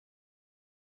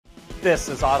This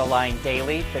is Autoline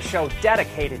Daily, the show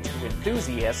dedicated to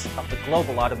enthusiasts of the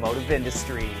global automotive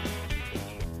industry.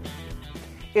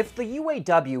 If the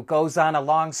UAW goes on a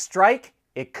long strike,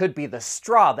 it could be the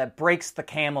straw that breaks the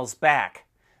camel's back.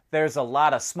 There's a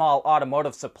lot of small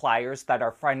automotive suppliers that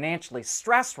are financially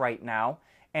stressed right now,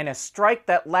 and a strike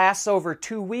that lasts over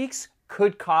 2 weeks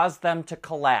could cause them to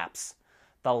collapse.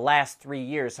 The last 3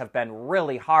 years have been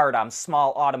really hard on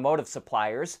small automotive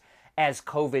suppliers, as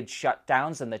COVID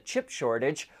shutdowns and the chip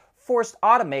shortage forced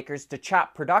automakers to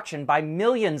chop production by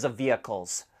millions of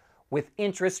vehicles. With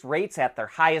interest rates at their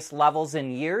highest levels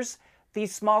in years,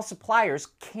 these small suppliers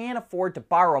can't afford to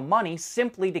borrow money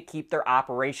simply to keep their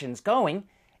operations going,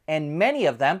 and many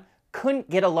of them couldn't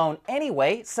get a loan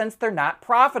anyway since they're not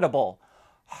profitable.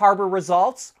 Harbor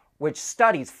Results, which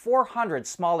studies 400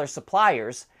 smaller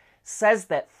suppliers, says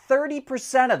that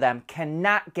 30% of them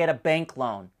cannot get a bank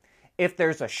loan. If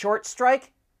there's a short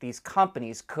strike, these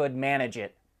companies could manage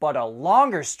it, but a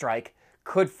longer strike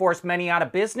could force many out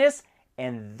of business,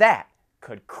 and that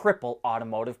could cripple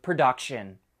automotive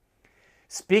production.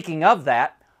 Speaking of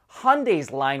that, Hyundai's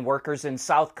line workers in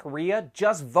South Korea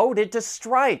just voted to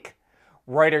strike.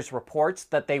 Reuters reports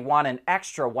that they want an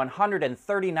extra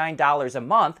 $139 a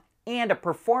month and a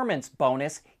performance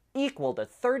bonus equal to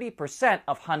 30%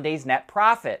 of Hyundai's net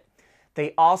profit.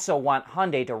 They also want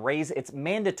Hyundai to raise its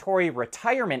mandatory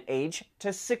retirement age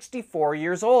to 64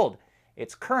 years old.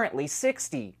 It's currently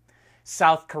 60.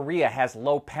 South Korea has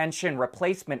low pension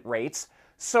replacement rates,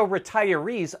 so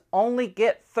retirees only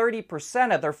get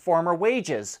 30% of their former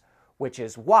wages, which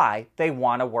is why they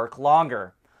want to work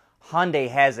longer. Hyundai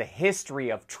has a history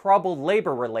of troubled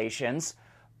labor relations,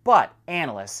 but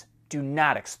analysts do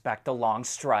not expect a long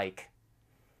strike.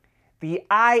 The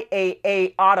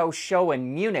IAA Auto Show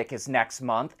in Munich is next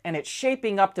month, and it's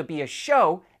shaping up to be a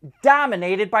show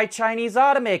dominated by Chinese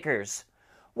automakers.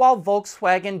 While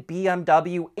Volkswagen,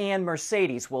 BMW, and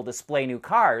Mercedes will display new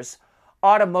cars,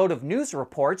 Automotive News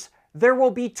reports there will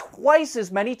be twice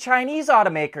as many Chinese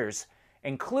automakers,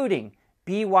 including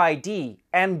BYD,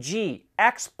 MG,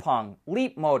 XPeng,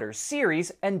 Leapmotor,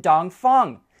 Series, and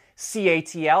Dongfeng.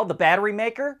 CATL, the battery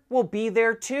maker, will be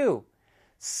there too.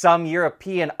 Some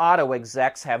European auto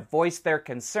execs have voiced their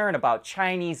concern about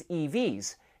Chinese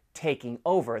EVs taking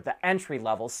over the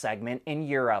entry-level segment in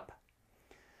Europe.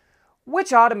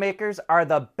 Which automakers are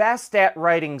the best at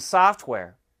writing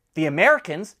software? The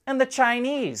Americans and the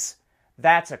Chinese.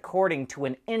 That's according to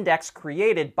an index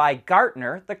created by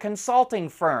Gartner, the consulting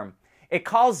firm. It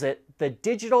calls it the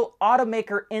Digital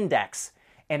Automaker Index,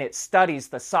 and it studies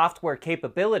the software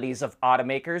capabilities of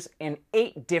automakers in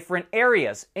 8 different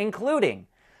areas, including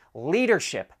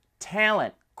leadership,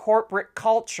 talent, corporate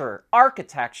culture,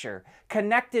 architecture,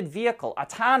 connected vehicle,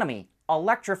 autonomy,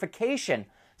 electrification,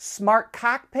 smart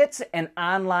cockpits, and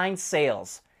online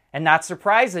sales. And not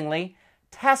surprisingly,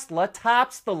 Tesla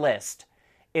tops the list.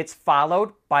 It's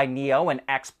followed by NIO and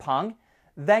XPeng,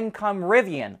 then come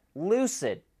Rivian,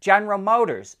 Lucid, General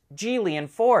Motors, Geely,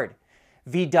 and Ford.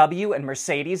 VW and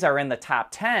Mercedes are in the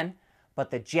top 10,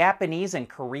 but the Japanese and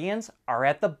Koreans are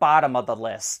at the bottom of the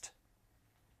list.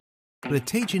 At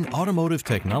Teijin Automotive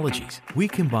Technologies, we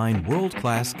combine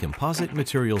world-class composite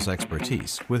materials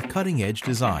expertise with cutting-edge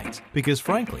designs because,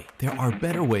 frankly, there are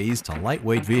better ways to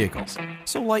lightweight vehicles.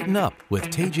 So lighten up with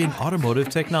Teijin Automotive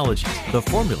Technologies, the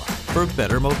formula for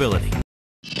better mobility.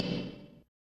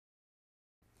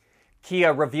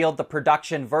 Kia revealed the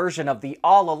production version of the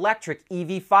all-electric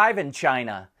EV5 in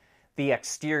China. The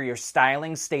exterior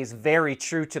styling stays very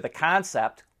true to the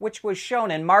concept, which was shown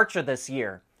in March of this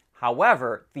year.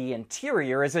 However, the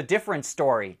interior is a different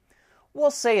story.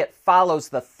 We'll say it follows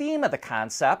the theme of the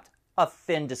concept, a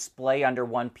thin display under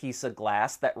one piece of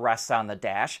glass that rests on the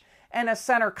dash, and a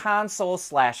center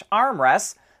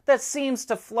console/armrest that seems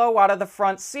to flow out of the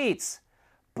front seats.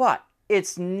 But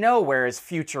it's nowhere as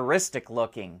futuristic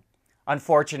looking.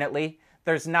 Unfortunately,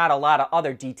 there's not a lot of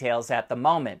other details at the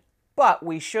moment, but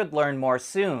we should learn more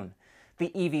soon.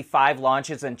 The EV5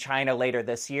 launches in China later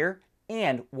this year,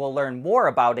 and we'll learn more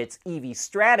about its EV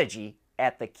strategy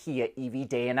at the Kia EV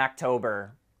Day in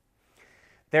October.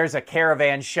 There's a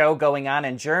caravan show going on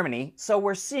in Germany, so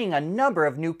we're seeing a number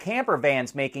of new camper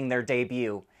vans making their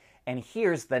debut. And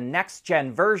here's the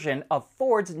next-gen version of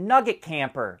Ford's Nugget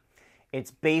camper.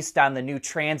 It's based on the new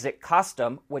Transit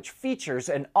Custom, which features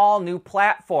an all-new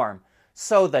platform.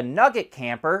 So the Nugget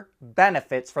camper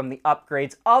benefits from the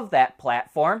upgrades of that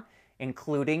platform,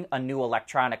 including a new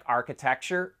electronic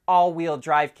architecture, all-wheel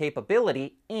drive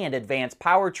capability, and advanced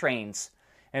powertrains.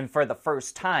 And for the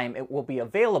first time, it will be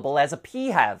available as a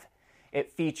PHEV.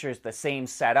 It features the same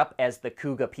setup as the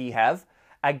Kuga PHEV,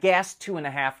 a gas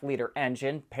 2.5-liter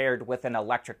engine paired with an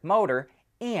electric motor,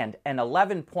 and an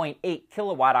 11.8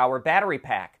 kilowatt-hour battery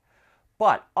pack.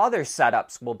 But other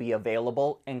setups will be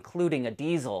available, including a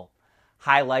diesel.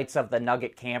 Highlights of the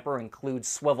Nugget camper include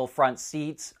swivel front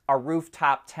seats, a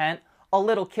rooftop tent, a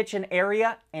little kitchen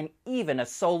area, and even a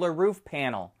solar roof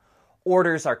panel.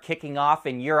 Orders are kicking off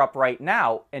in Europe right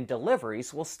now, and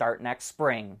deliveries will start next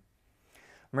spring.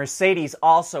 Mercedes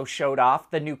also showed off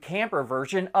the new camper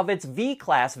version of its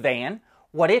V-Class van,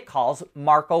 what it calls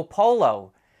Marco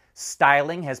Polo.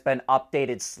 Styling has been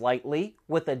updated slightly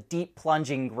with a deep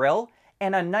plunging grille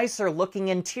and a nicer looking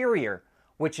interior,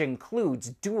 which includes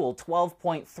dual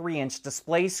 12.3-inch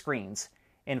display screens.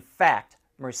 In fact,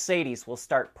 Mercedes will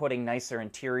start putting nicer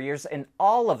interiors in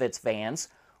all of its vans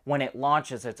when it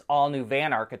launches its all-new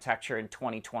van architecture in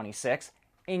 2026,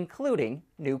 including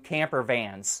new camper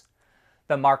vans.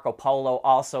 The Marco Polo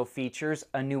also features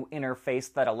a new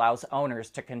interface that allows owners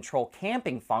to control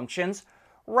camping functions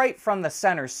right from the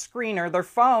center screen or their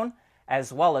phone,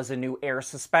 as well as a new air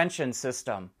suspension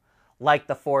system. Like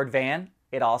the Ford van,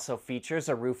 it also features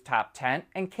a rooftop tent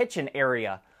and kitchen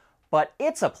area, but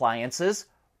its appliances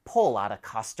pull out of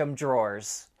custom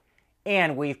drawers.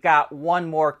 And we've got one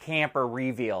more camper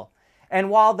reveal. And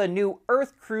while the new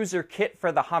Earth Cruiser kit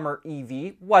for the Hummer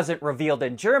EV wasn't revealed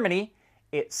in Germany,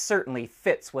 it certainly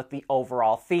fits with the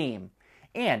overall theme.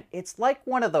 And it's like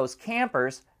one of those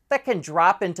campers that can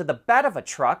drop into the bed of a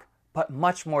truck, but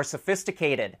much more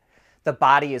sophisticated. The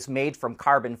body is made from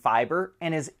carbon fiber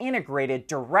and is integrated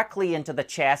directly into the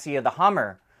chassis of the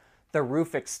Hummer. The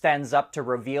roof extends up to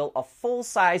reveal a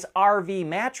full-size RV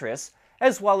mattress,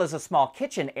 as well as a small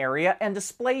kitchen area and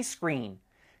display screen.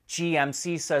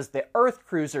 GMC says the Earth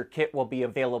Cruiser kit will be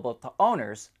available to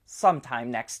owners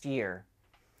sometime next year.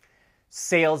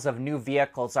 Sales of new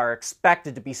vehicles are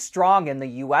expected to be strong in the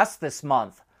U.S. this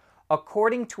month.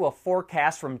 According to a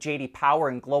forecast from J.D. Power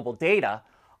and Global Data,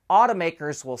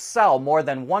 automakers will sell more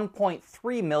than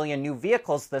 1.3 million new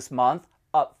vehicles this month,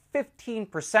 up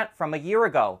 15% from a year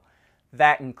ago.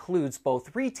 That includes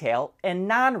both retail and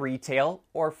non-retail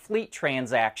or fleet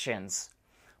transactions.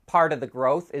 Part of the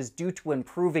growth is due to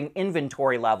improving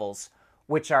inventory levels,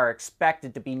 which are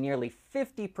expected to be nearly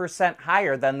 50%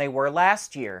 higher than they were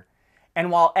last year. And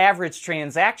while average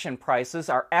transaction prices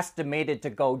are estimated to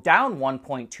go down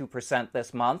 1.2%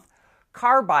 this month,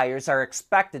 car buyers are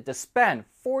expected to spend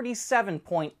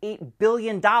 $47.8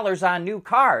 billion on new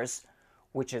cars,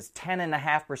 which is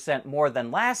 10.5% more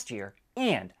than last year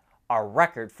and a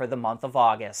record for the month of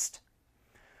August.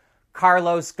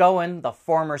 Carlos Ghosn, the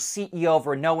former CEO of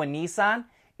Renault and Nissan,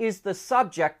 is the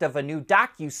subject of a new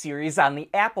docu-series on the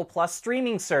Apple Plus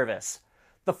streaming service.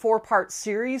 The 4-part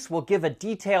series will give a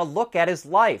detailed look at his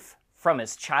life, from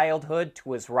his childhood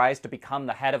to his rise to become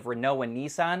the head of Renault and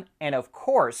Nissan, and of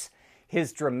course,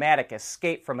 his dramatic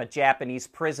escape from a Japanese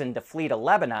prison to flee to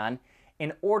Lebanon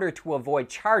in order to avoid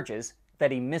charges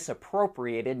that he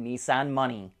misappropriated Nissan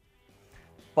money.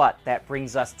 But that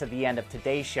brings us to the end of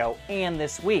today's show and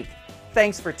this week.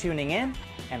 Thanks for tuning in,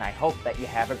 and I hope that you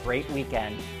have a great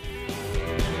weekend.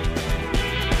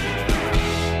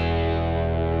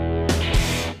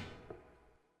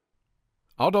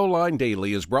 AutoLine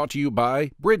Daily is brought to you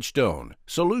by Bridgestone,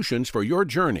 solutions for your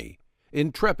journey.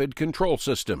 Intrepid Control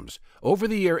Systems,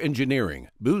 over-the-air engineering,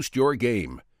 boost your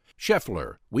game.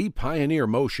 Scheffler, we pioneer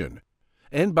motion.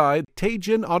 And by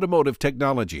Teijin Automotive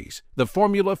Technologies, the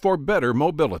formula for better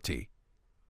mobility.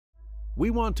 We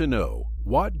want to know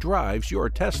what drives your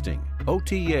testing.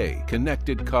 OTA,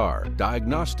 connected car,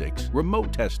 diagnostics,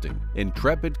 remote testing.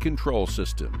 Intrepid Control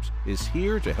Systems is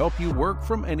here to help you work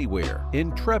from anywhere.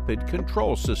 Intrepid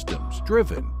Control Systems,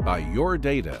 driven by your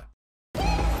data.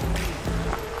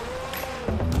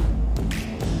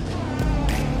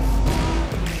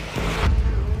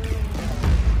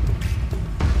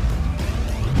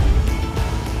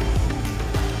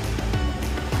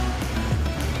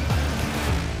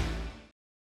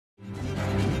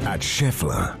 At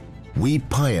Scheffler, we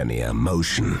pioneer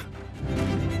motion.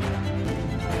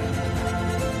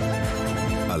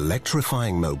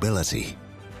 Electrifying mobility.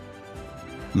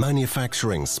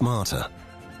 Manufacturing smarter.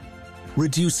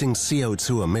 Reducing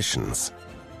CO2 emissions.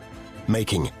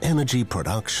 Making energy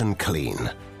production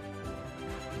clean.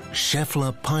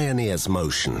 Scheffler pioneers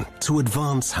motion to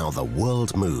advance how the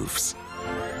world moves.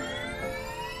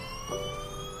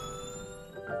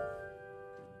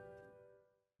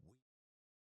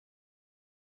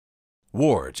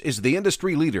 Ward's is the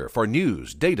industry leader for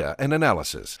news, data, and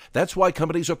analysis. That's why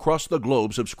companies across the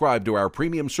globe subscribe to our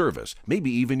premium service,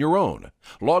 maybe even your own.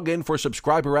 Log in for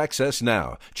subscriber access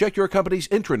now. Check your company's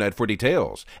intranet for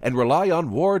details and rely on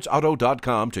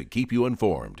wardsauto.com to keep you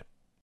informed.